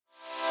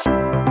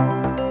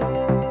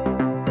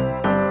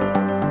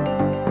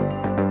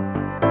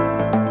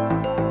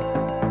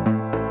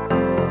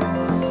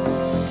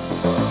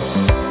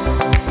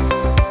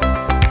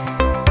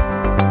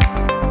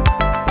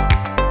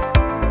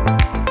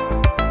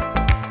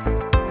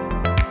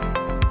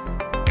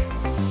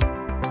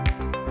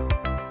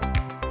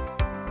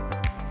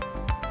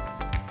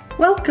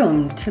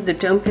Welcome to the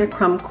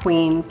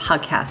Dontbeacrumqueen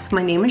podcast.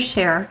 My name is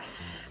Sher,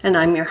 and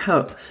I'm your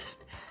host.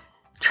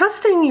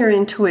 Trusting your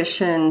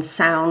intuition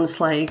sounds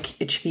like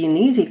it should be an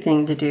easy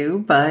thing to do,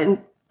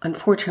 but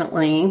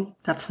unfortunately,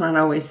 that's not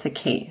always the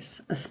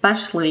case,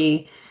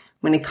 especially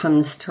when it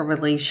comes to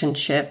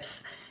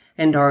relationships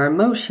and our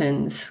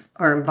emotions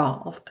are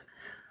involved.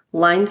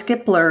 Lines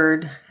get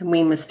blurred, and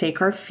we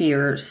mistake our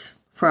fears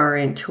for our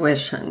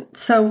intuition.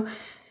 So,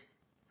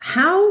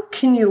 how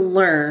can you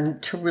learn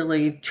to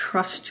really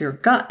trust your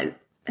gut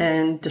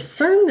and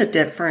discern the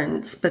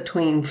difference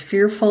between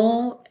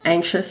fearful,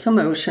 anxious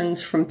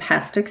emotions from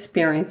past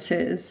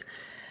experiences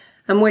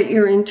and what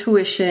your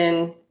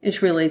intuition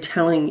is really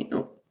telling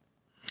you?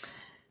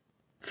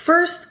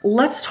 First,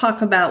 let's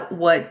talk about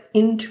what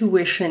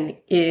intuition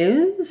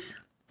is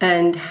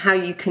and how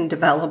you can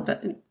develop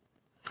it.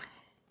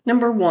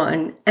 Number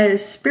one,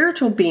 as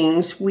spiritual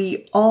beings,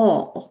 we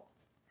all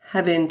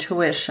have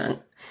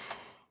intuition.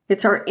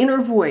 It's our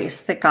inner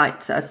voice that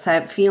guides us,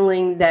 that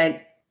feeling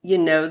that you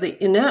know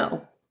that you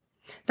know.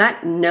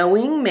 That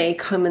knowing may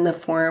come in the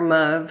form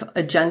of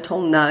a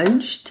gentle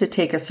nudge to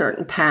take a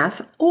certain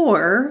path,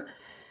 or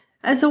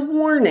as a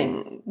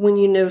warning when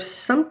you know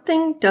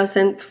something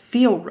doesn't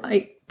feel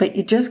right, but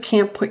you just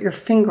can't put your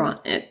finger on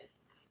it,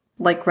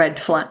 like red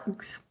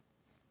flags.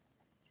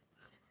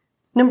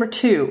 Number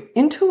two,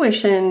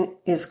 intuition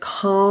is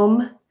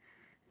calm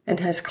and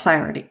has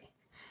clarity.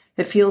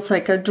 It feels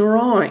like a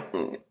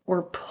drawing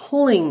or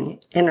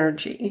pulling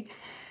energy.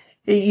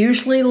 It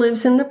usually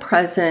lives in the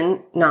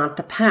present, not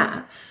the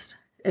past.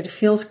 It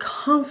feels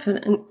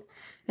confident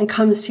and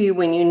comes to you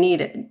when you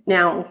need it.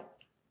 Now,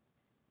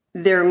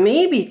 there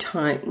may be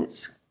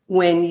times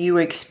when you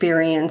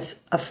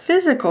experience a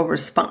physical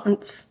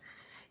response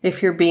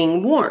if you're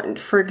being warned.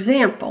 For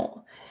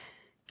example,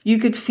 you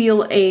could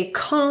feel a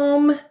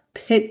calm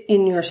pit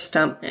in your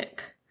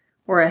stomach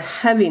or a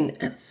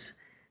heaviness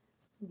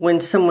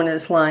when someone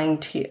is lying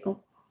to you.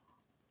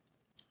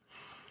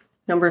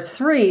 Number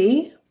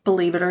three,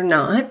 believe it or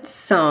not,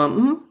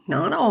 some,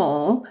 not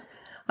all,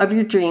 of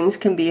your dreams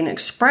can be an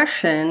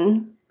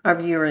expression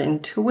of your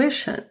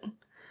intuition.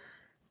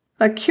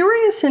 A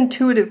curious,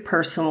 intuitive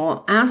person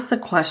will ask the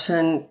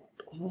question,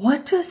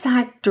 what does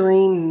that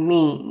dream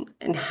mean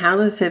and how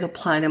does it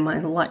apply to my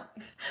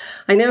life?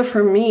 I know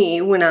for me,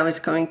 when I was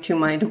going through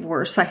my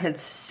divorce, I had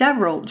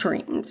several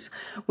dreams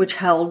which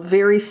held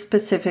very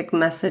specific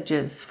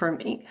messages for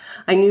me.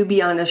 I knew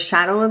beyond a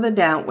shadow of a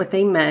doubt what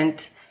they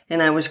meant,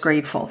 and I was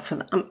grateful for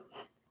them.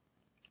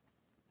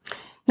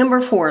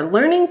 Number four,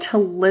 learning to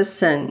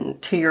listen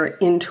to your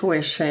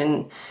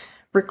intuition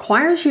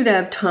requires you to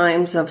have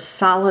times of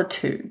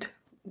solitude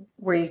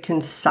where you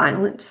can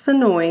silence the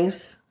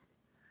noise,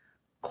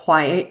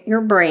 quiet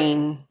your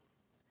brain,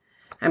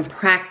 and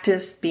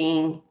practice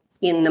being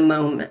in the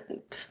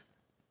moment.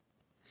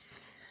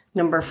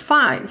 Number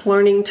five,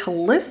 learning to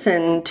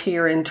listen to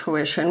your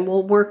intuition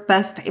will work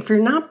best if you're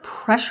not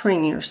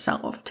pressuring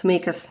yourself to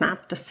make a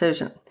snap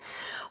decision.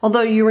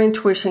 Although your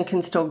intuition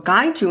can still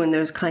guide you in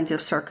those kinds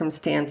of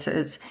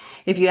circumstances,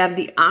 if you have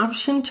the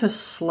option to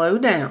slow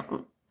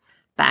down,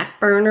 back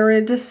burner a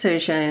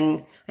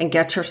decision, and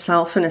get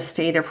yourself in a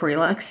state of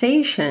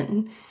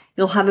relaxation,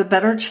 you'll have a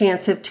better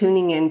chance of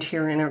tuning into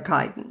your inner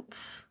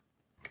guidance.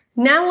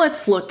 Now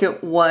let's look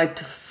at what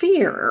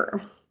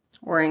fear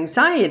or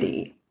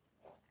anxiety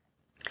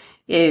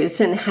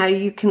is and how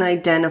you can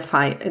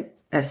identify it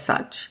as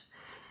such.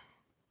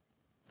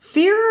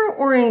 Fear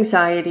or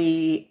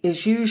anxiety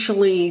is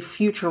usually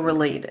future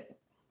related.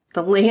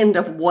 The land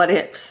of what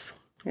ifs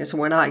is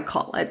what I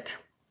call it.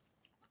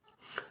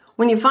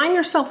 When you find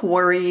yourself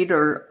worried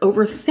or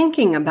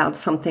overthinking about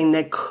something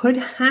that could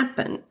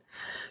happen,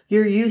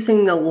 you're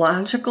using the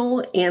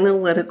logical,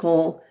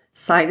 analytical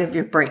side of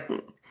your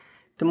brain.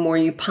 The more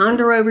you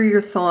ponder over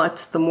your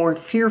thoughts, the more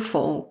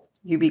fearful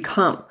you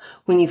become.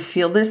 When you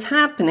feel this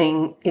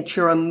happening, it's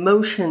your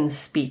emotions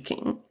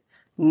speaking,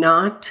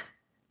 not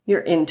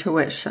your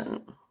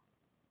intuition.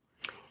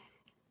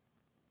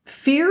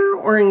 Fear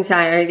or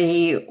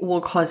anxiety will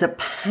cause a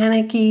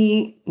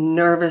panicky,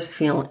 nervous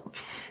feeling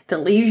that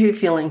leaves you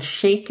feeling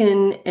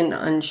shaken and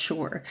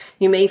unsure.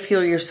 You may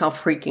feel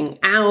yourself freaking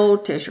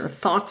out as your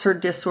thoughts are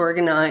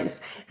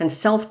disorganized and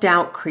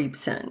self-doubt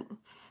creeps in.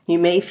 You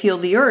may feel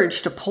the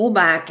urge to pull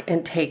back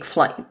and take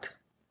flight.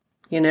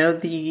 You know,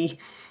 the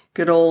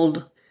good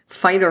old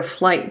fight or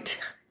flight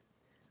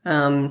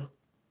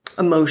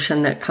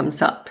emotion that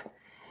comes up.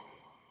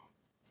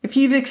 If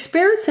you've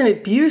experienced an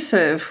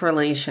abusive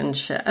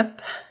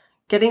relationship,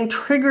 getting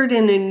triggered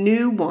in a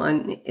new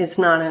one is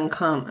not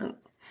uncommon.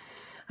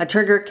 A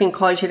trigger can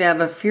cause you to have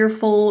a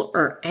fearful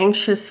or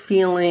anxious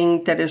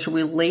feeling that is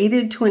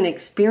related to an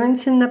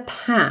experience in the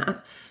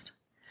past,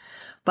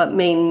 but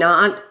may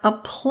not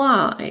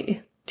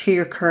apply to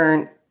your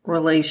current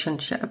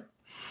relationship.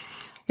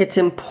 It's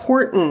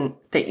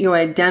important that you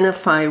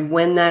identify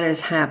when that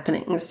is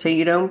happening so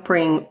you don't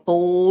bring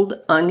old,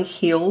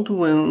 unhealed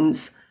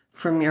wounds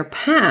from your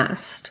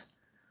past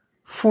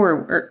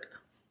forward.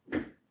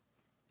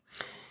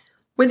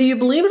 Whether you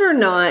believe it or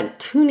not,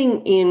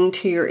 tuning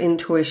into your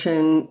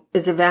intuition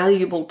is a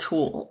valuable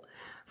tool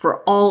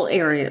for all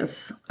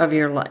areas of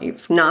your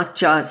life, not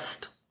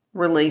just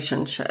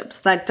relationships.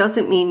 That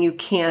doesn't mean you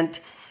can't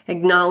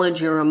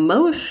acknowledge your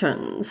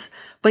emotions,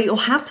 but you'll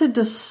have to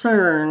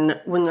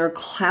discern when they're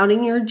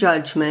clouding your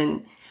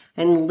judgment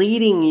and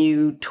leading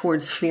you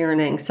towards fear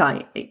and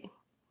anxiety.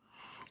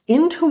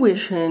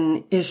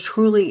 Intuition is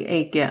truly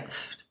a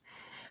gift,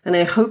 and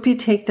I hope you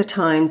take the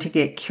time to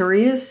get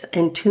curious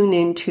and tune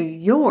into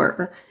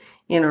your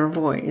inner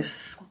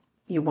voice.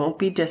 You won't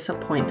be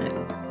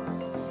disappointed.